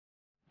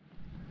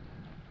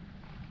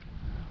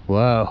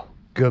Well,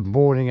 good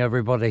morning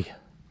everybody.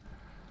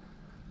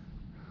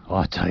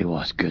 I tell you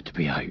what, it's good to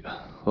be out.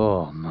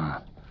 Oh man,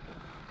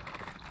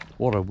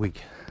 what a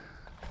week.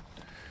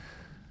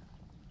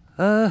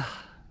 Down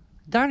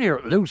here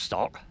at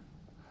Lilstock,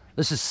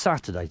 this is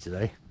Saturday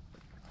today.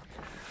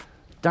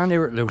 Down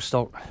here at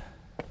Lilstock,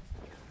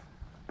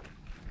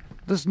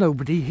 there's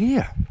nobody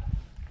here.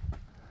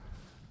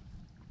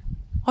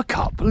 I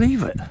can't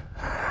believe it.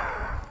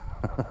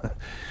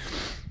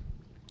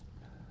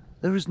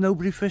 There is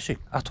nobody fishing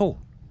at all.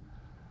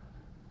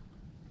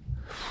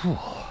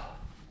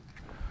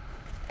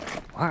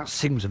 That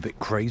seems a bit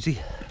crazy,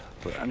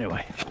 but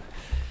anyway,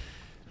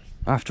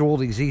 after all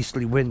these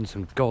easterly winds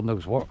and God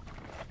knows what,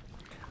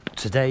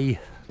 today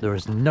there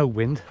is no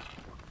wind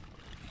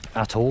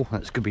at all.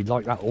 It's going to be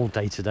like that all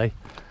day today.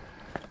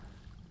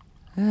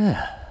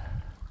 Yeah,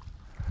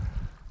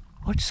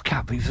 I just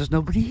can't believe there's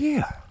nobody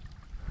here.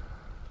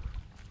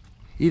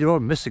 Either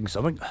I'm missing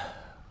something,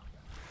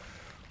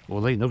 or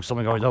they know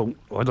something I don't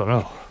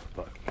know,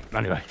 but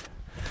anyway.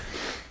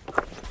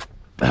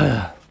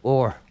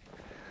 Or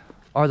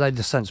are they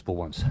the sensible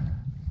ones?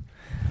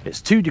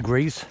 It's 2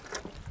 degrees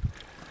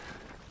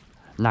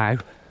now.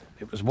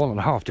 It was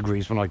 1.5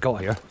 degrees when I got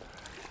here.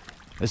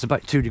 It's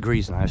about 2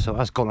 degrees now, so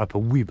that's gone up a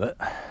wee bit.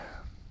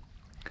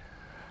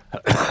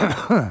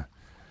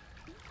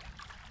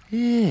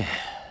 Yeah,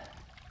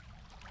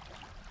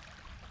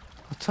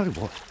 I'll tell you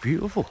what, it's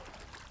beautiful.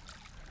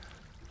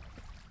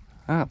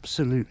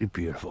 Absolutely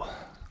beautiful.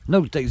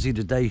 No Daisy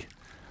today.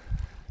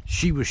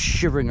 She was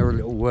shivering her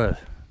little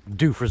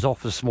doofers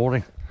off this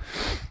morning.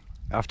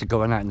 After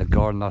going out in the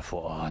garden, I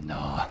thought, oh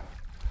no,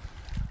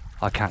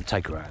 I can't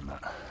take her out in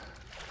that.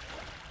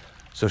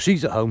 So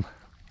she's at home,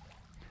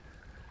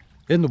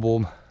 in the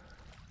warm,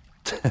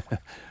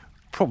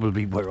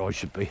 probably where I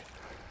should be.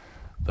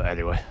 But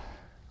anyway,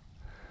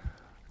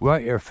 we're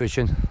out here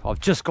fishing. I've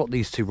just got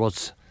these 2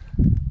 rods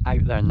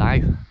out there now.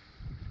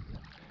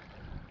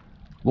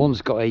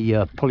 One's got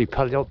a pulley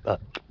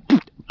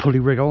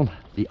rig on.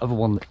 The other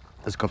one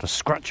has got a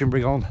scratching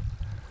rig on.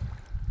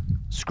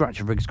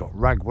 Scratching rig's got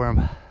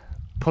ragworm.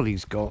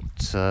 Pulley's got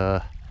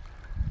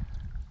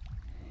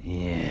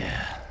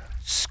yeah,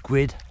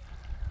 squid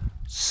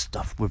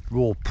stuffed with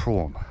raw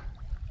prawn.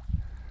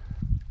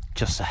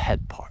 Just the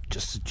head part,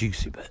 just the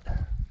juicy bit.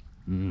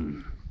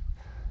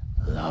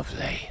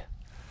 Lovely.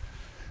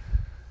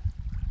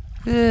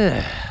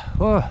 Yeah,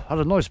 well, had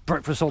a nice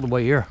breakfast on the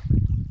way here,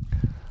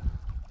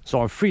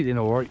 so I'm feeling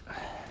alright.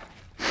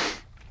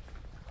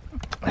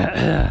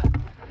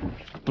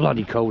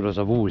 Bloody cold, as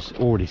I've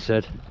already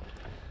said.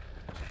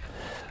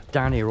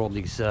 Down here on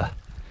these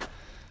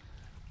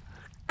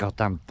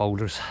goddamn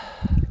boulders.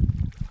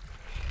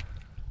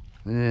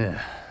 Yeah.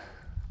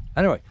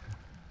 Anyway,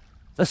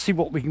 let's see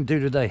what we can do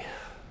today.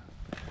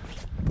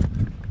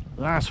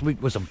 Last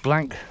week was a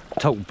blank,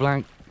 total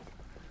blank.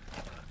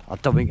 I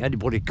don't think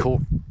anybody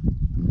caught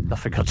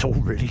nothing at all,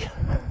 really.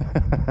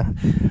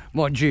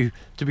 Mind you,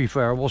 to be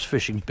fair, I was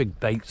fishing big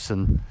baits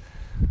and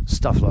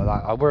stuff like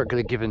that. I weren't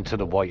going to give in to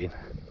the whiting.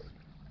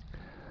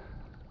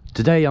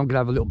 Today I'm going to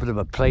have a little bit of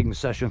a playing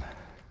session.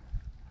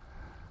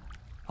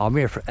 I'm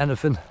here for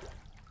anything,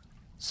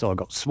 so I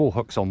got small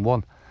hooks on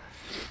one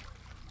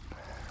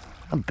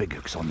and big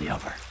hooks on the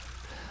other.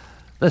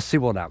 Let's see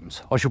what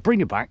happens. I shall bring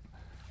you back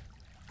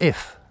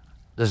if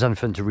there's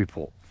anything to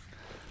report.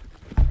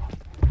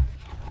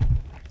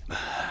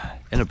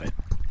 In a bit.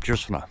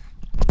 Cheers for now.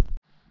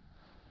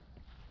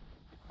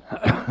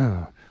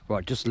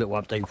 Right, just a little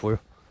update for you.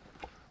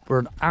 We're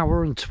an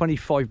hour and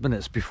 25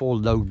 minutes before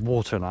low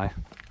water now.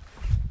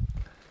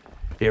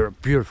 Here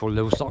at beautiful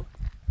Lilstock.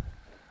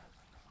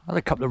 Had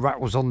a couple of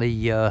rattles on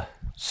the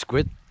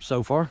squid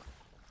so far.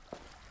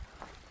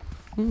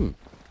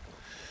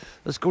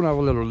 Let's go and have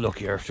a little look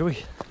here, shall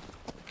we?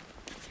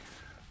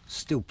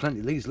 Still plenty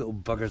of these little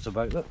buggers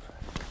about, look.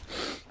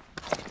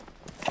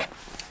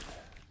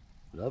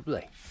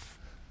 Lovely.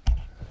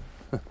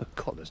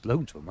 God, there's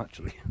loads of them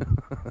actually.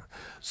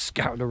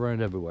 Scattered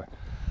around everywhere.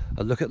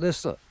 And look at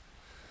this, look.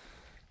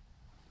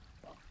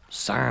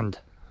 Sand.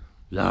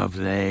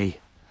 Lovely.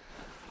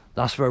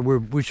 That's where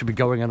we should be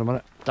going in a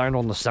minute. Down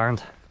on the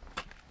sand.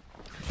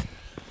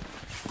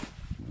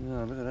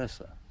 Yeah, look at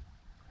this.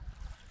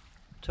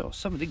 So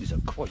some of these are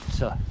quite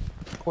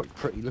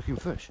pretty looking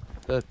fish.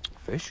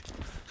 Fish?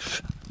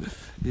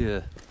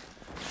 Yeah,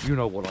 you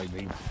know what I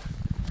mean.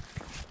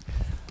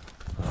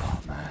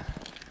 Oh man.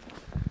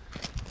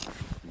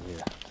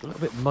 Yeah, it's a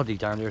little bit muddy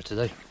down here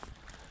today.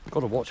 Got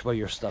to watch where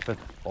you're stepping,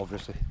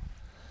 obviously.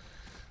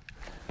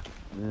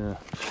 Yeah.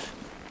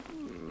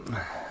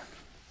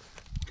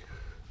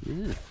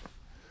 Yeah.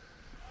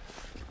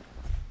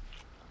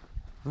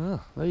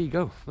 Well, there you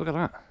go. Look at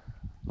that.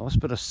 Nice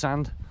bit of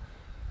sand.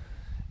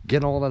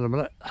 Get on in a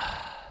minute.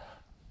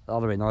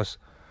 That'll be nice.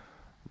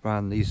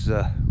 Rather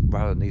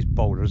than these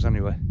boulders,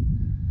 anyway.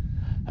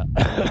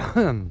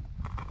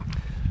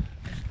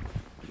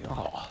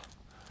 Oh,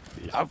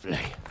 lovely.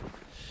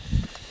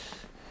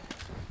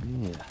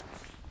 Yeah.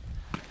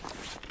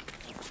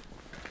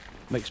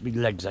 Makes me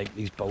legs ache,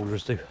 these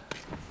boulders do.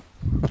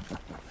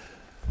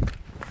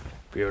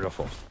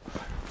 Beautiful.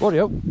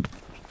 Rightio.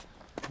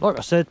 Like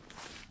I said,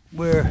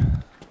 we're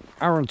an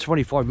hour and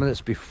 25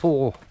 minutes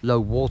before low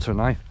water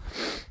now.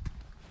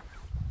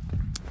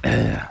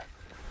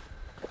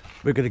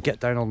 We're going to get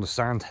down on the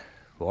sand.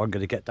 Well, I'm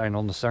going to get down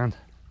on the sand.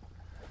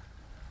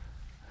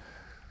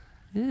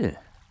 Yeah.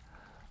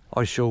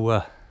 I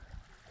shall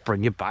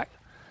bring you back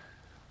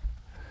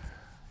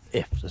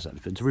if there's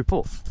anything to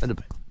report in a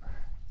bit.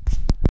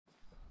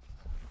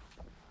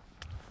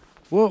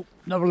 Well,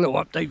 another little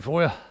update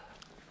for you.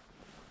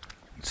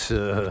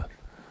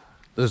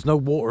 There's no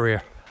water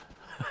here.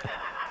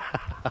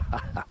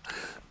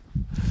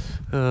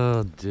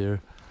 Oh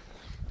dear.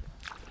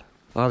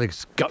 I had a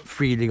gut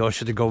feeling I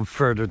should have gone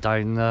further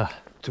down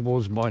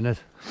towards Minehead.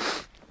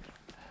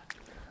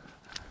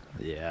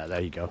 Yeah,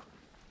 there you go.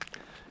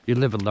 You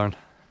live and learn.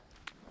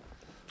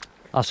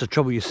 That's the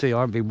trouble, you see. I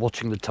haven't been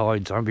watching the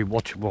tides. I haven't been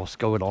watching what's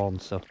going on.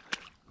 So,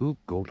 oh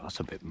god, that's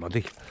a bit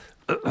muddy.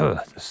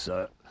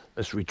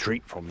 Let's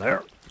retreat from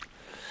there.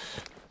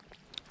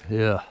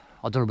 Yeah,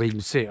 I don't know if you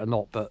can see it or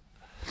not, but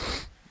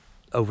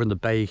over in the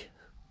bay,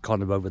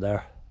 kind of over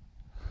there,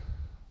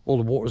 all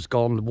the water's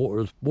gone. The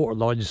water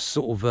line is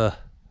sort of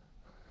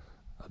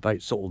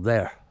about sort of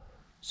there,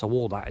 so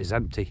all that is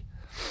empty.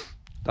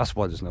 That's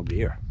why there's nobody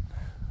here,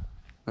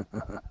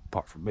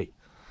 apart from me.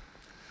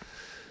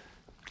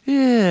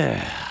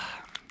 Yeah,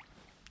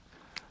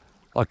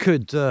 I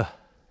could drop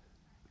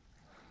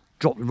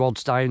the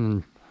rods down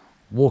and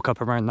walk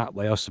up around that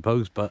way, I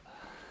suppose, but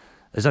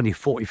there's only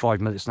 45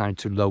 minutes now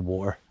to low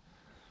water,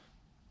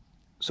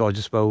 so I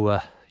just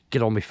will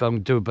get on my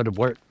phone, do a bit of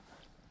work.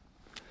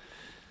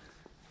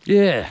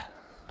 Yeah,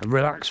 and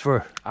relax for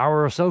an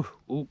hour or so.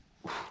 Ooh,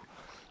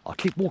 I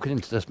keep walking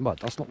into this mud,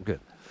 that's not good.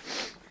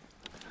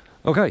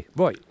 Okay,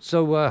 right,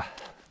 so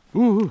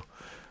oh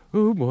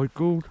my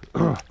god.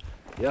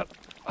 Yep,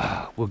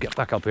 we'll get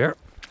back up here.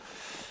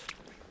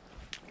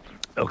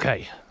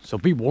 Okay, so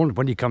be warned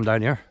when you come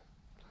down here,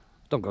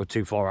 don't go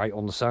too far out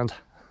on the sand.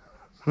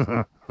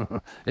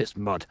 It's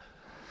mud.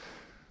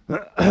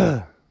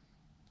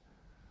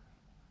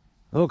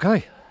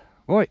 Okay,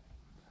 right.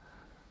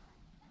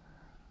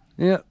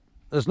 Yeah,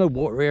 there's no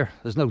water here.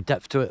 There's no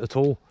depth to it at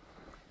all.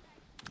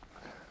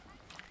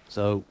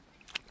 So,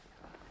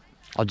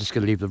 I'm just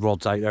going to leave the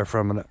rods out there for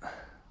a minute.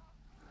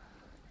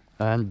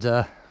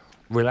 And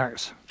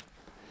relax.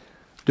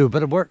 Do a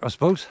bit of work, I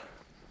suppose.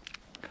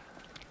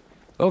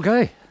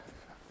 Okay.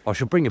 I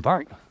shall bring you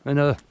back in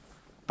about,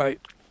 I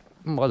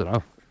don't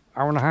know,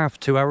 hour and a half,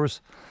 2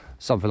 hours,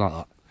 something like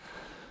that,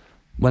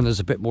 when there's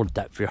a bit more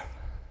depth here.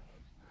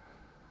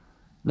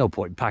 No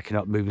point in packing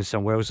up, moving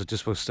somewhere else. I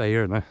just will stay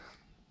here now.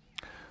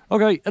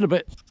 Okay, in a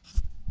bit.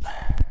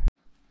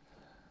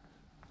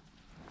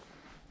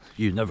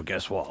 You never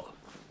guess what.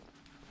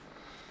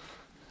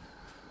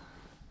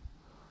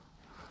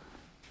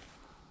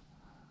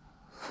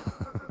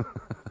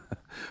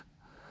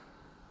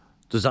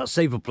 Does that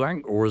save a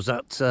blank, or is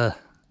that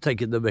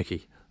taking the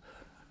mickey?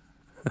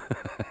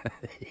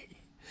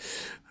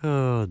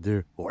 Oh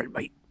dear. Alright,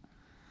 mate.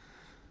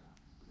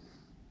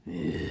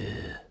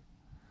 Yeah.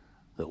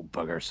 Little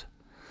buggers.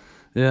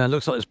 Yeah, it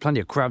looks like there's plenty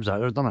of crabs out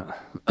there, doesn't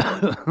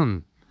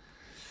it?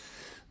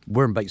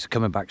 Worm baits are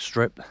coming back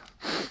stripped.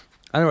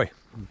 Anyway,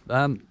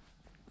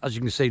 as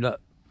you can see,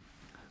 look,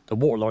 the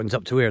water line's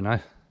up to here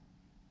now.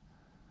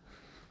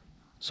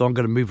 So I'm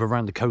going to move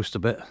around the coast a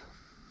bit.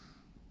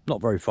 Not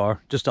very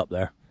far, just up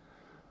there.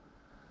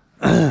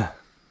 Yeah,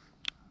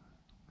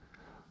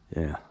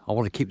 I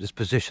want to keep this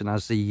position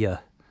as the,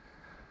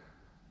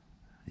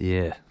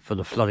 yeah, for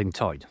the flooding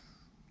tide.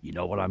 You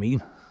know what I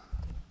mean?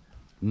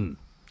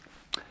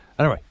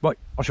 Anyway, right,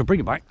 I shall bring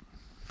it back.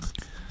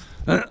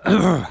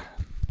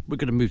 We're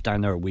going to move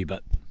down there a wee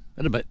bit,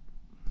 in a bit.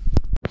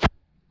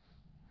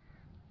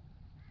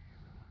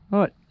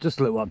 Alright, just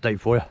a little update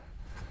for you.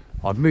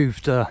 I've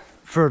moved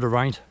further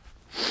round.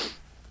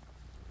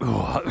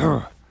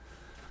 Oh,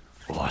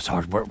 it's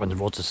hard work when the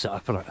rods are set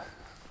up, isn't it?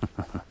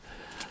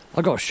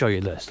 I got to show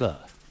you this, look.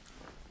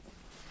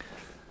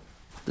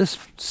 This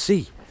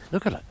sea,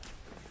 look at it.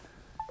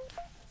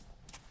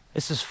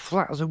 It's as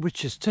flat as a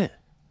witch's tit.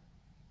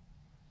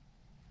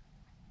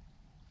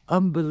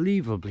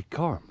 Unbelievably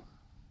calm.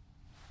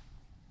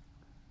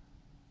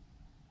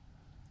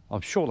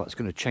 I'm sure that's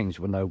going to change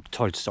when the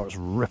tide starts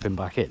ripping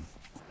back in.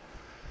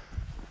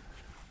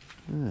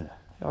 Yeah,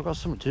 I've got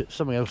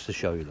something else to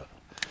show you, look.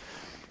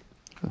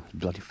 Oh,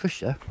 bloody fish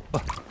there.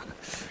 Oh.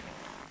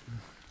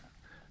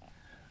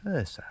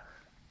 There's that.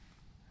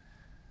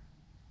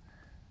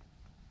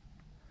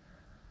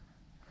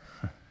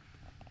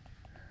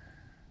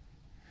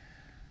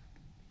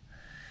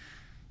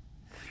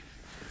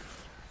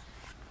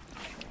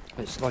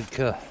 It's like,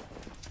 yeah,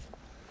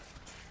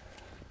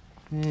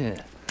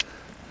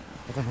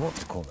 I don't know what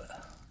to call it.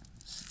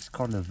 It's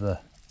kind of,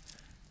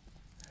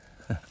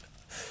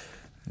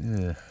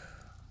 yeah,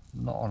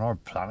 not on our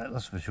planet,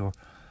 that's for sure.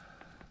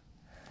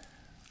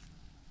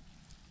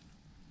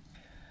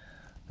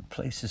 The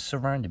place is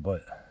surrounded by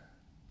it.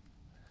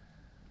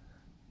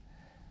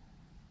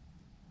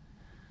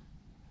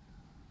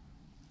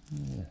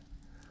 Yeah.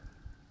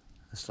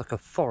 It's like a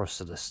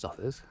forest of this stuff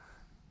is.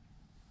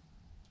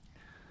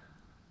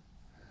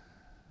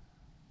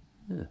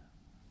 Yeah,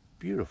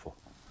 beautiful.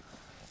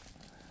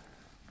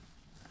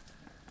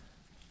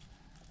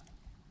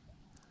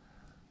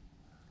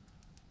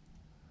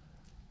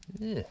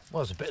 Yeah,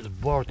 well, there's a bit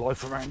of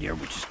wildlife around here,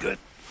 which is good.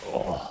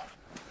 Oh,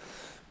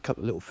 a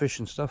couple of little fish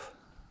and stuff.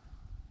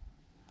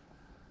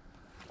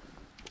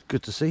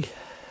 Good to see.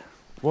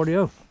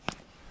 Rightio.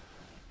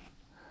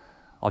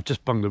 I've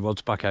just bunged the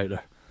rods back out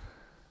there.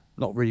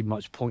 Not really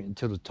much point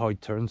until the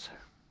tide turns.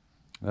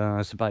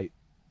 It's about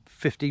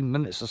 15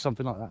 minutes or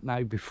something like that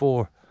now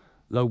before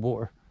low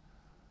water.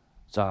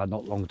 So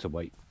not long to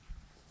wait.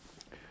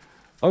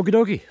 Okie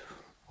dokie.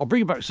 I'll bring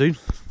you back soon.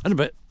 In a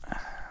bit.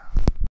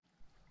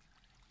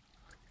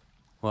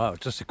 Wow,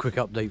 just a quick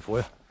update for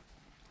you.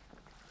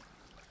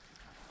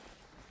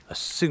 As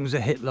soon as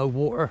it hit low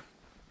water,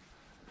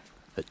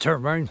 it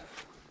turned round.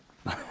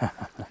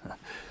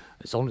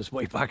 It's on its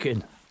way back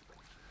in.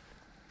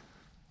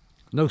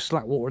 No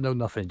slack water, no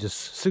nothing.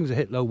 Just as soon as it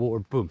hit low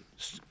water, boom.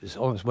 It's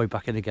on its way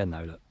back in again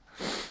now, look.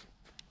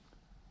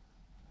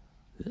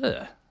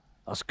 Yeah,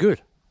 that's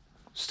good.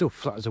 Still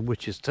flat as a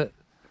witch's tit.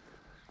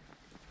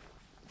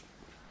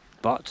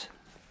 But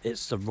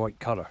it's the right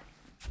colour.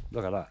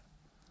 Look at that.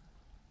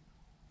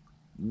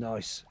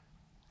 Nice,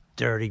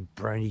 dirty,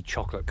 browny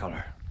chocolate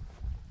colour.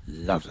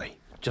 Lovely.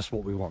 Just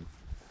what we want.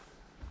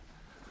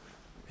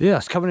 Yeah,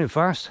 it's coming in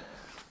fast.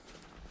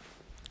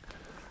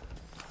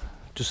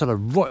 Just had a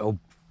right old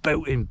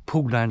belting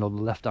pull down on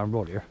the left hand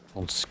rod here,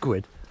 on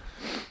squid.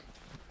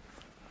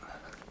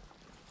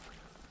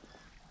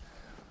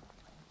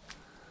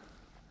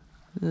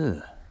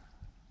 Yeah.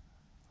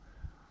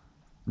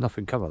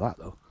 Nothing come of that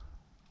though.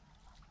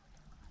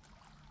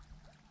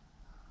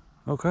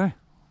 Okay,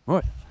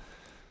 right.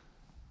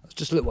 That's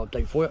just a little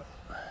update for you.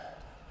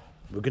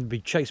 We're going to be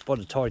chased by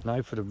the tide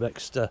now for the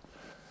next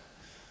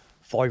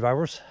 5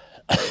 hours.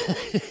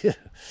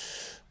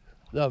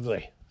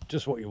 Lovely,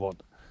 just what you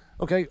want.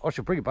 Okay, I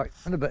shall bring it back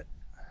in a bit.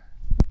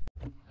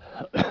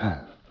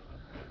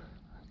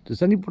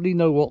 Does anybody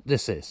know what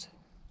this is?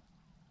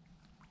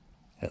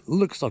 It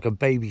looks like a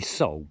baby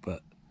sole,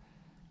 but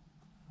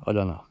I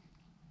don't know.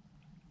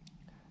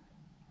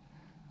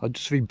 I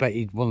just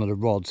rebaited one of the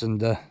rods,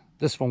 and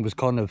this one was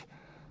kind of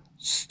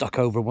stuck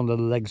over one of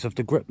the legs of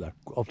the grip lead.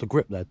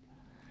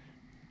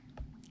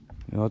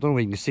 You know, I don't know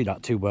if you can see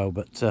that too well,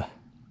 but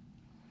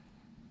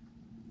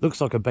looks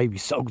like a baby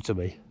sole to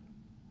me.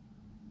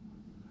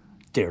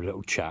 Dear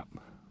little chap.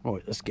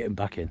 Right, let's get him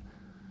back in.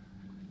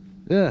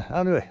 Yeah,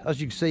 anyway,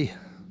 as you can see,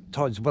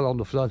 tide's well on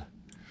the flood.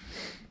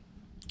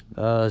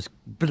 There's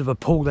a bit of a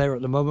pull there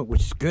at the moment,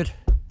 which is good.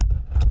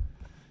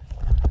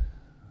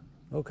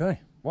 Okay,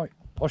 right,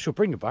 I shall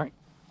bring it back.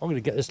 I'm going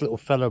to get this little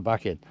fellow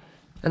back in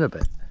a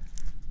bit.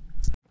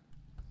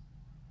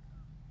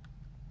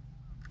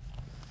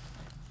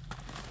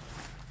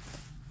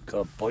 Got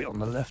a bite on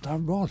the left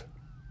hand rod.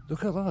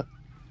 Look at that.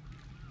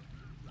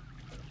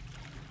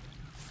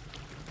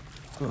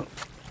 Oh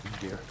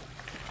dear.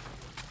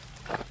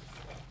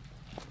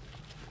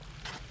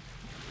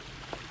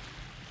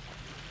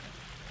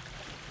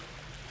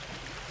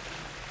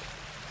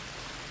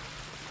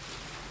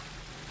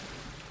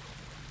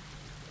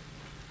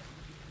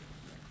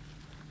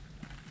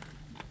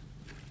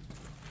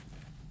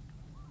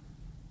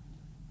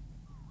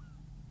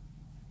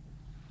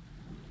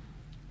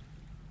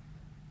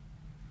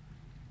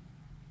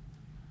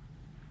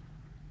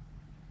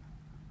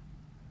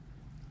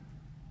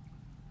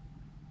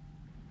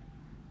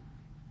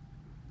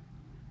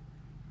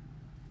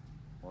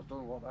 I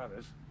don't know what that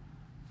is.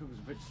 It was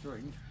a bit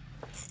strange.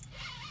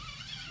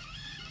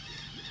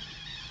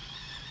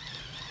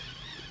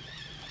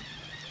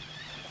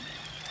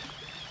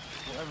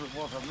 Whatever it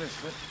was, I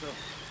missed it. So.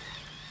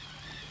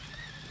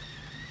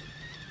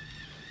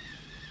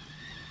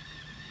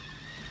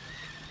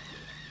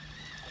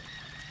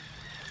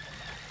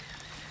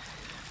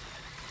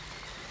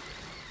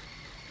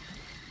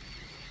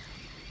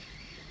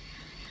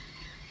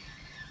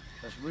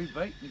 Let's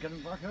rebait and get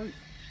them back out.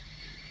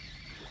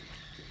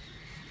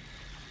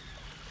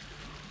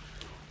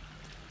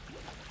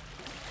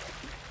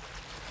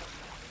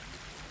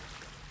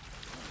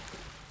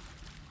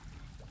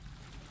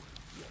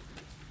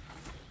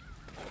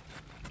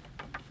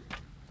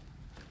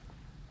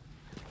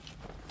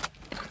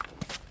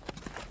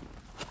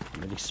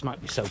 Nearly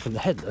smacked myself in the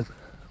head then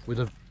with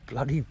a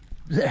bloody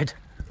lead.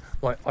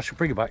 Right, I shall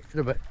bring it back in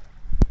a bit.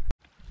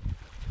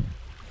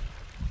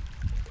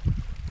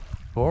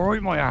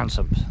 Alright, my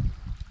handsomes.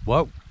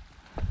 Well,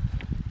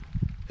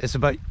 it's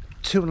about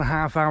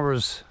 2.5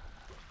 hours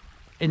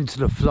into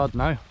the flood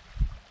now.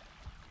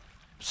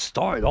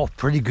 Started off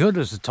pretty good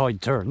as the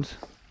tide turned,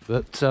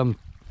 but the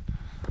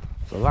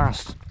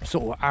last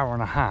sort of hour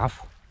and a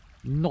half,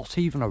 not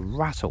even a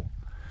rattle.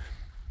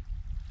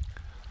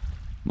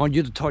 Mind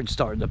you, the tide's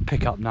starting to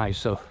pick up now,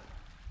 so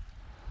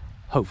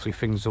hopefully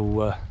things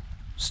will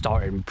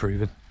start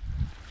improving.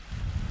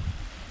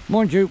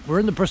 Mind you, we're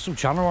in the Bristol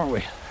Channel, aren't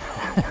we?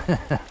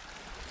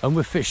 And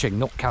we're fishing,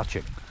 not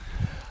catching.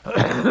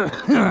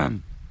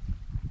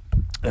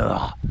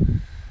 Ugh.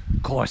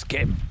 God, it's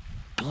getting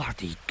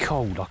bloody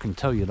cold, I can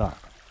tell you that.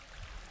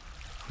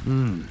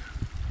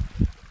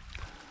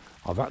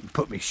 I've had to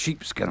put my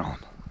sheepskin on.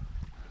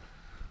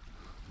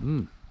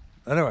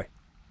 Anyway,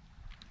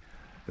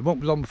 it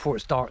won't be long before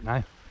it's dark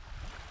now.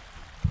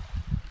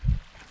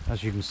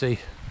 As you can see,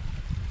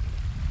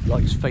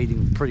 light's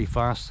fading pretty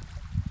fast.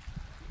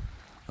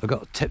 I've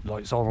got tip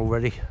lights on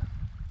already.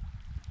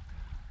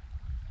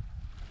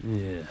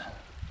 Yeah.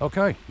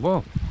 Okay,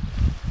 well,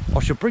 I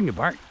shall bring you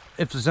back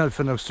if there's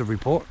nothing else to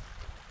report.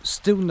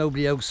 Still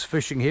nobody else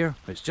fishing here,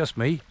 it's just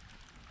me.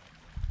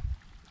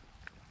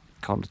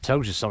 Kind of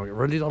tells you something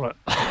really, doesn't it?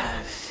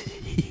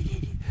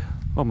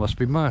 I must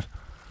be mad.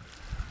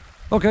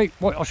 Okay,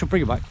 right, I shall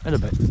bring you back in a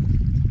bit.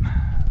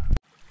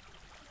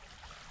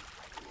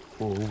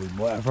 Oh, we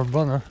might have a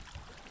runner.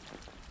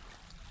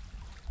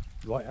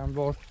 Right hand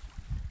rod.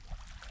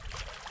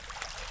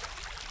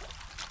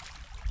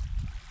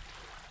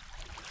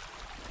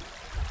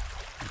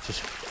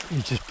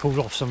 He just pulled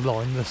off some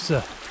line. Let's see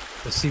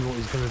what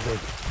he's going to do.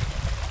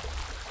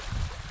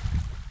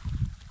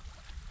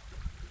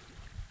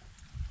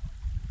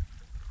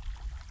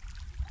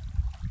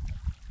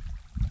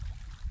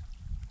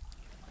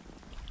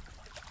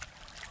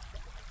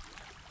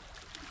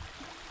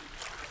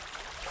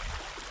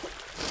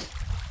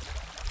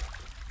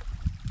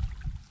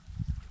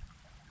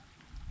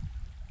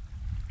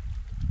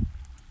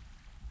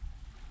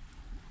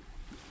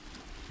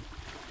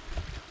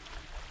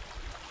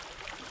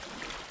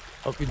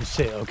 Hope you can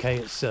see it okay,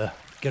 it's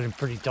getting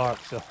pretty dark,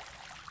 so.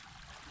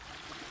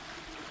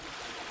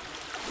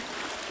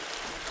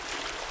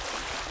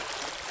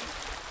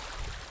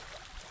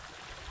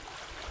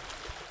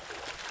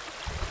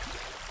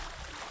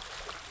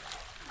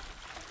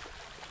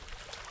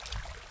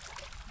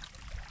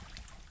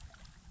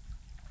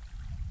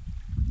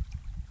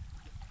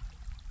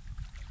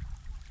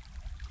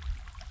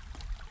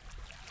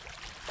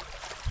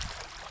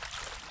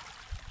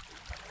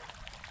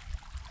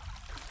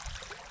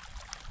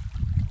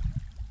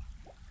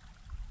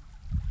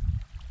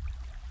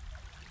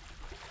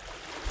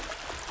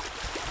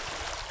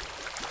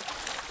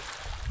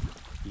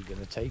 You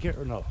gonna take it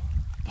or no?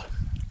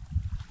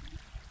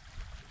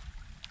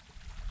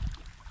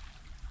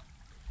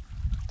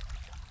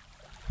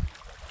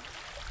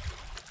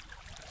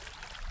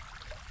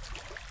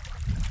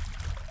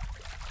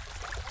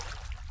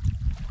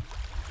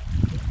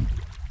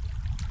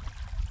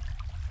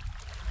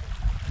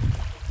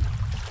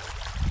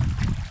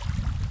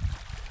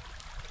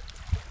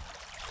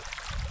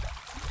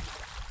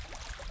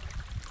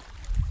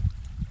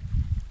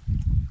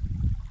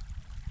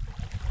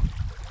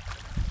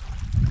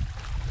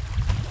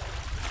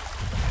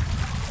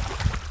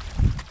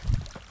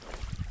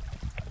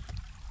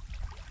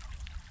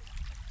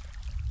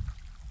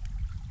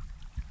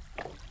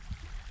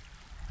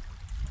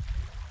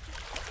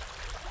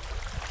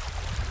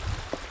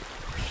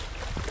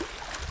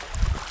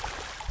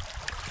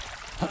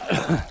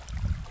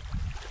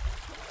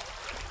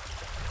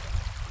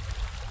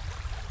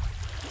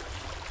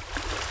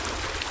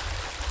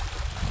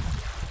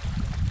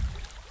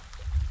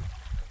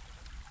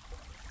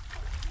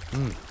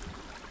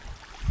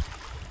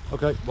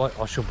 Okay, right,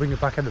 I shall bring it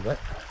back in a bit.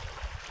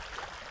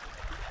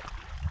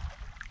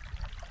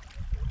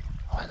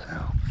 I don't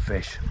know,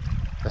 fish.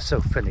 They're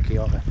so finicky,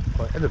 aren't they?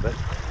 Right, in a bit.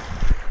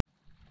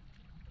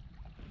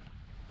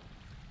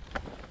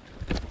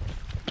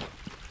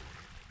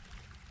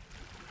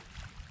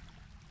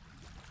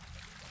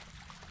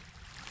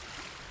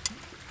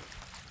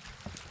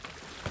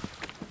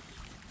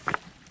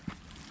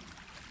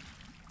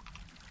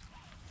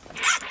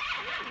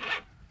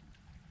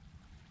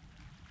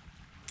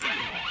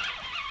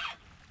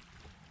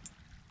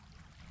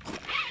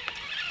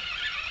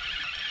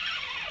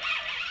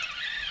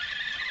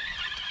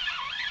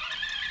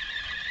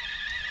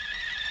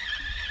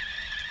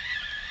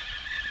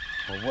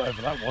 Or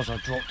whatever that was, I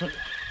dropped it.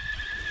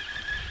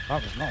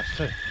 That was nice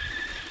too.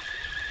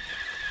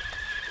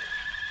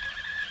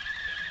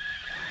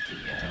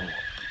 Bloody hell.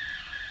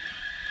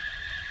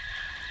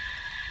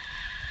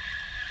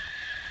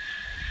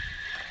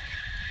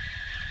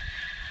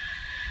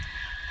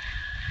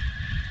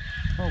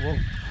 Oh well.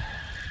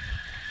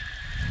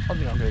 I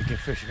think I'm going to give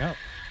fishing up.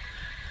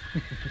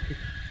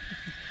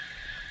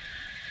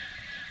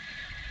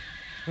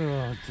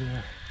 Oh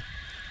dear.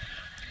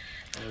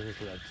 Oh,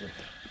 look at that.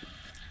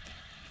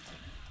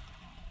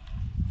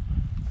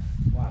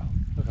 Wow,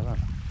 look at that.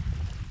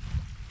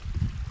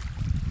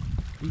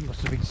 He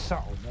must have been sat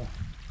on there.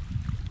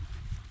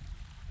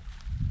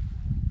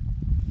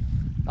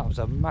 That was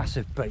a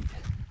massive bait.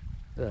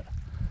 Yeah,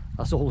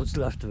 that's all that's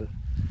left of it.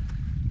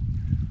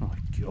 Oh my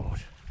god.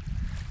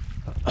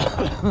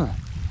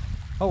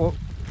 Oh well,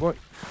 right.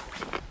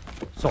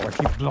 Sorry, I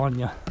keep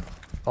blinding you.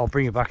 I'll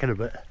bring you back in a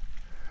bit.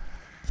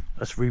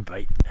 Let's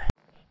rebait.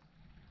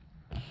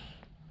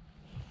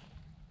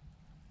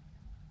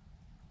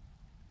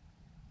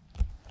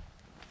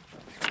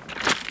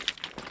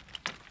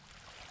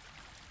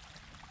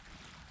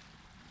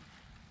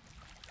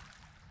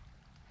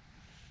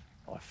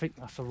 think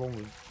that's the one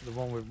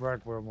with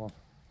ragworm on.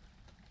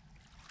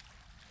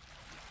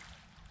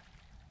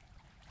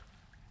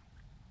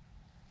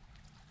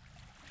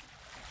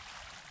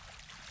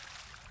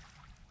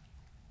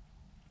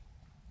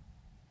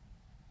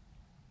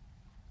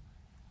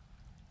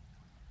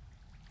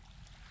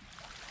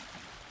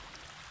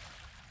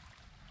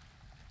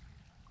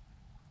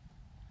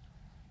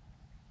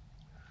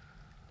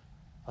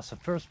 That's the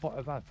first spot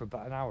I've had for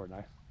about an hour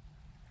now.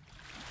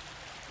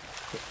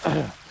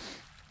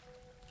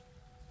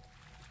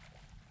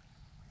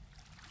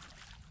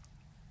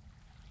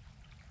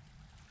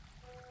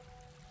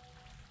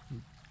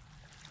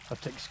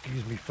 Have to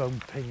excuse me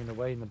phone pinging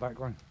away in the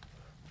background.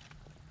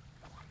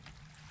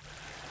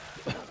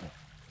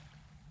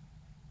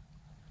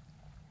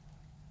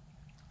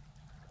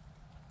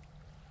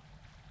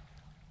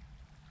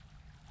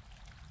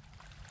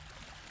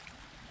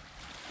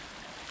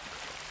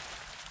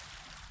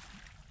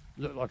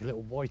 Look like a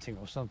little whiting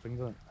or something,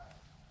 doesn't it?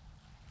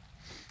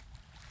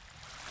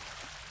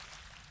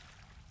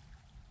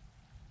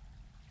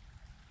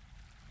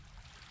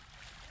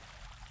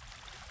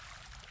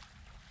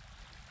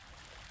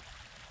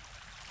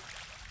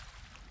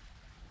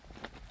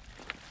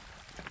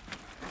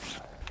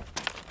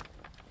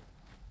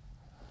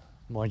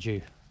 Mind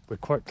you, we're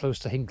quite close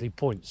to Hinkley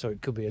Point, so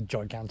it could be a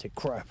gigantic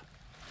crab.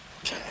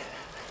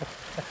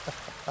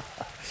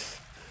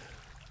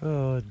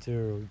 Oh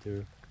dear, oh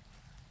dear.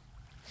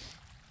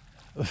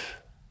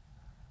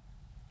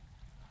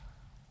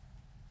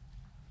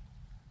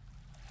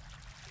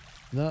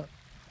 No.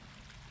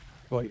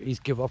 Right, he's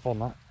give up on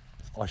that.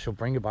 I shall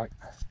bring it back.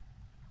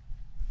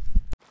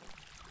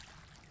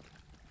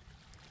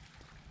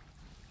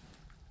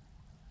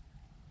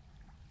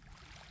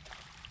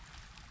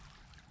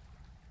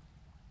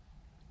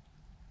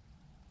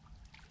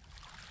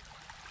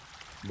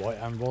 Right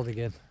hand rod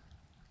again.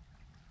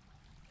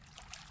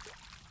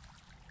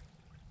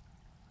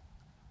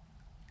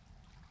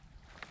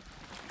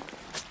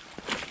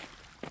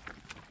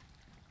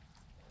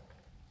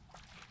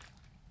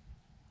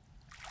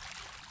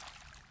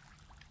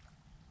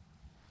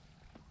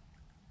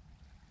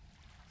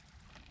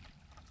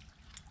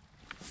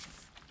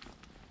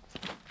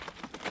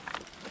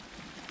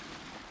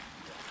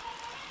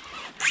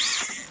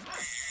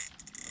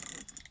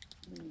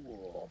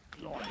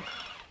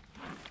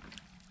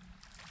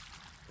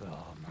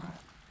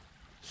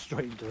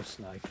 Straight into a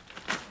snag.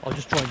 I'll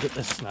just try and get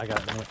this snag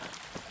out of it.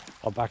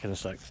 I'll back in a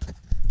sec.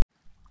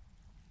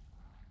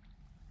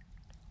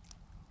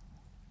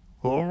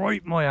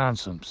 Alright, my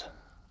handsomes.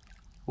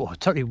 Well, I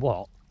tell you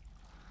what,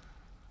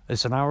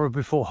 it's an hour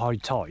before high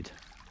tide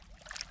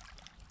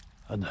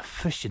and the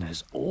fishing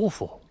is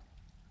awful.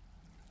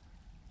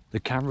 The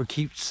camera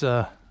keeps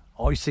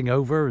icing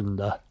over and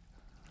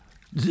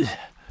yeah,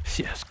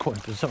 it's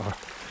quite bizarre.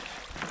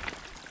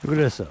 Look at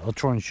this, I'll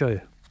try and show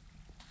you.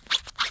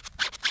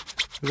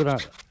 Look at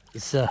that.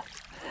 It's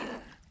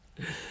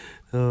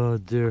oh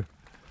dear.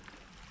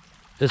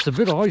 It's a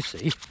bit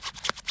icy,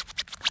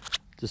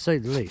 to say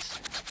the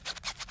least.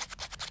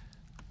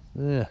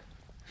 Yeah.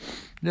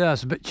 Yeah,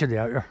 it's a bit chilly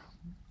out here.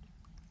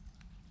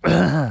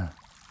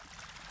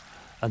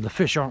 And the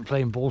fish aren't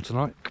playing ball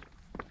tonight.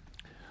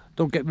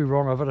 Don't get me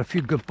wrong, I've had a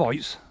few good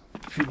bites,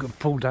 a few good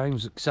pull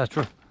downs,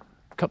 etc.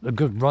 A couple of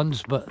good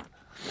runs, but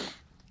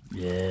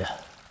yeah.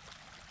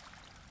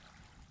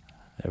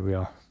 There we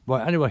are.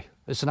 Right, anyway,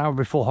 it's an hour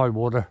before high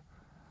water.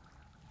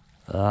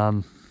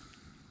 I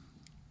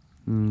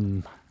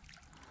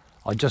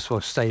just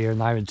will stay here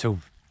now until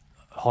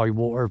high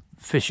water,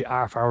 fish at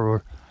half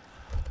hour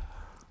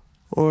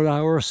or an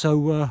hour or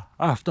so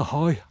after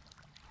high.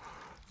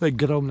 Then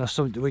get home and have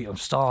something to eat. I'm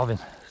starving.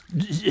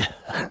 Yeah.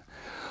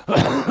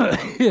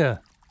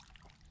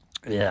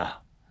 Yeah.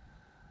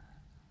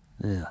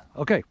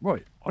 Okay,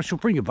 right. I shall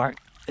bring you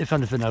back if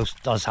anything else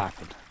does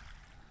happen.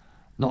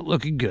 Not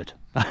looking good.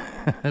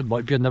 It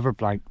might be another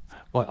plank.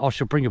 Right, I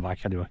shall bring you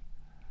back anyway.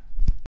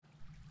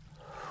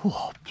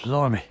 Oh,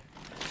 blimey.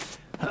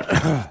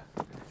 God,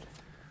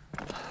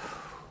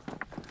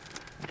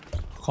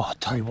 I'll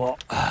tell you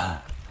what.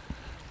 That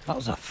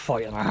was a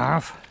fight and a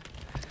half.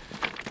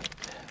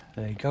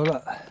 There you go,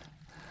 look.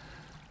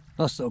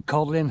 Nice little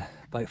codling,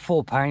 about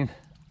 £4.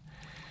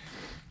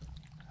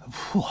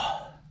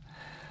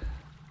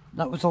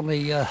 That was on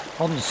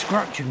the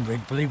scratching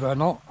rig, believe it or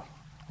not,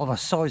 on a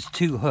size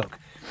 2 hook.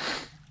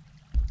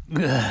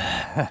 With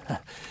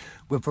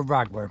a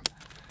ragworm.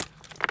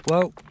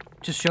 Well,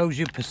 just shows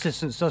you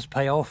persistence does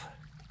pay off.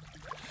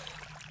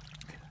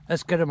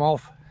 Let's get him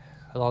off,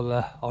 and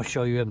I'll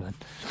show you him then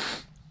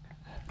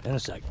in a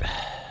sec.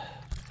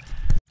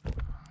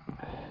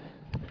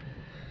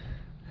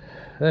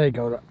 There you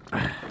go. Look.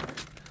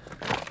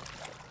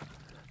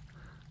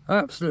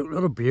 Absolute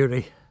little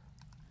beauty.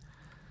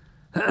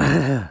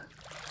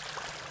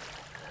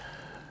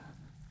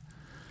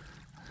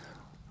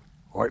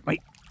 Alright,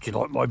 mate, do you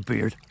like my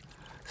beard?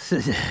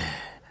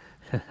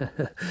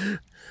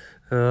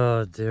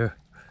 Oh dear.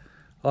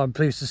 I'm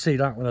pleased to see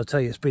that when I tell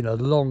you it's been a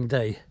long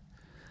day.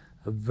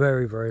 A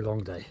very, very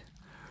long day.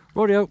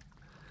 Rightio.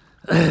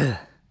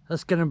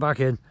 let's get him back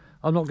in.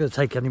 I'm not going to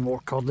take any more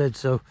cod lids,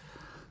 so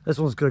this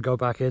one's going to go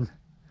back in.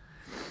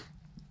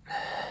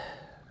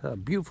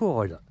 Beautiful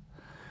hider.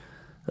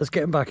 Let's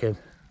get him back in.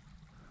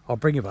 I'll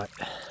bring you back.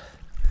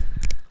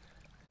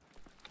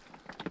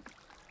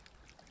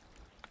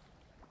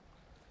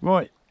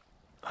 Right,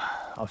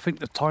 I think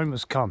the time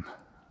has come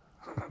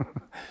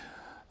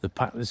to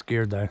pack this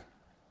gear down.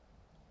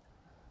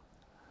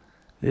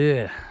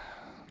 Yeah,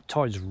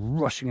 tide's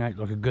rushing out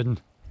like a good one.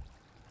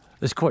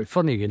 It's quite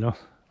funny, you know.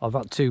 I've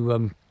had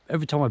to,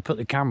 every time I put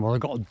the camera on,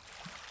 I've got to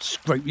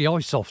scrape the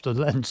ice off the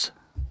lens.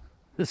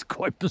 It's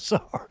quite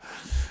bizarre.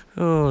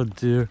 Oh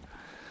dear.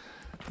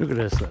 Look at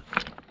this. Look.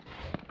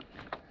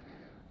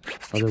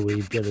 I don't know where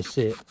you'd be able to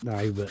see it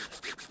now, but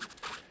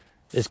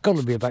it's got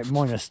to be about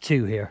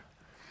 -2 here.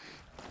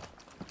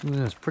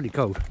 Yeah, it's pretty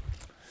cold.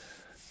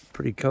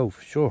 Pretty cold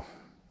for sure.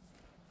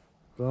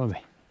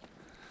 Blimey.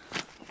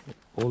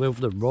 All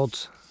over the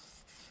rods.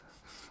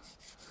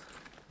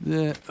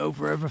 Yeah,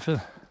 over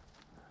everything.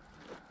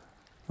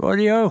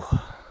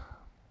 Rightio.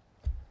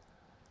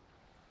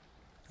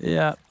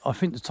 Yeah, I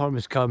think the time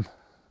has come.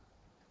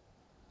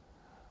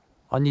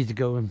 I need to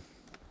go and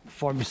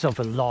find myself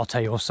a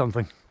latte or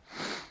something.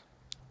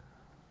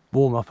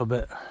 Warm up a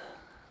bit.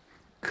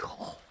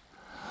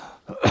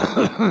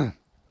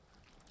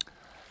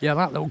 Yeah,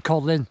 that little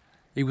codling,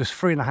 he was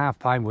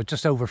 £3.5, or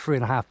just over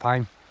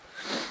 £3.5.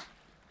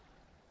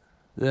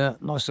 Yeah,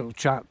 nice little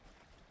chap.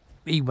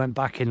 He went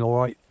back in all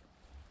right.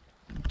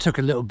 Took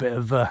a little bit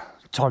of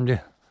time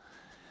to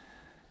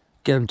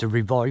get him to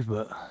revive,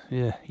 but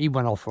yeah, he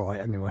went off all right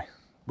anyway,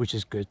 which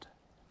is good.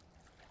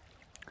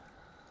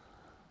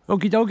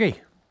 Okie dokie.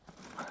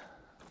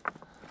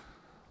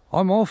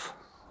 I'm off.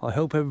 I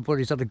hope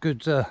everybody's had a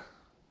good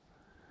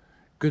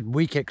good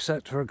week,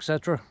 etc,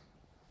 etc.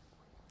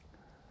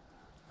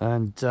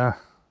 And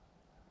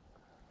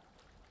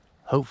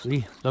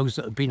hopefully those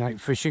that have been out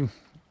fishing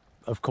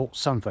have caught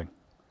something.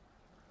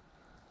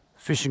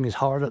 Fishing is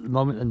hard at the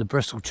moment in the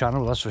Bristol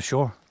Channel, that's for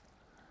sure.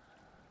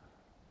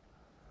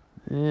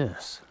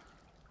 Yes.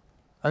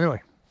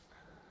 Anyway,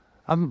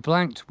 I haven't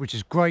blanked, which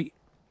is great.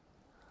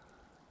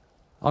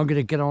 I'm going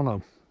to get on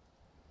home.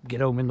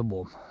 Get home in the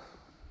warm.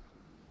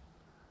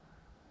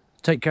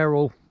 Take care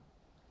all.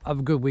 Have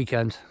a good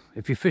weekend.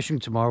 If you're fishing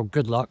tomorrow,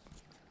 good luck.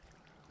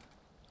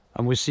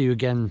 And we'll see you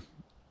again,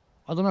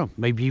 I don't know,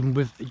 maybe even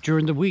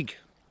during the week.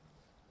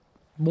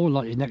 More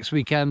likely next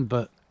weekend,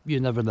 but you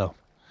never know.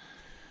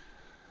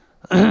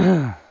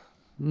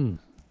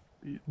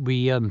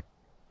 We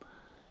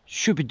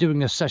should be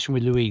doing a session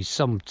with Louise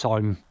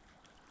sometime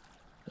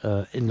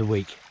in the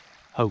week,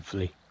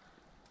 hopefully.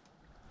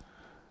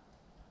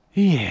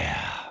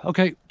 Yeah.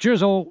 Okay,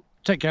 cheers all.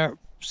 Take care.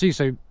 See you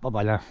soon.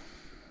 Bye-bye now.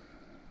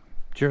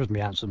 Cheers, me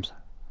handsomes.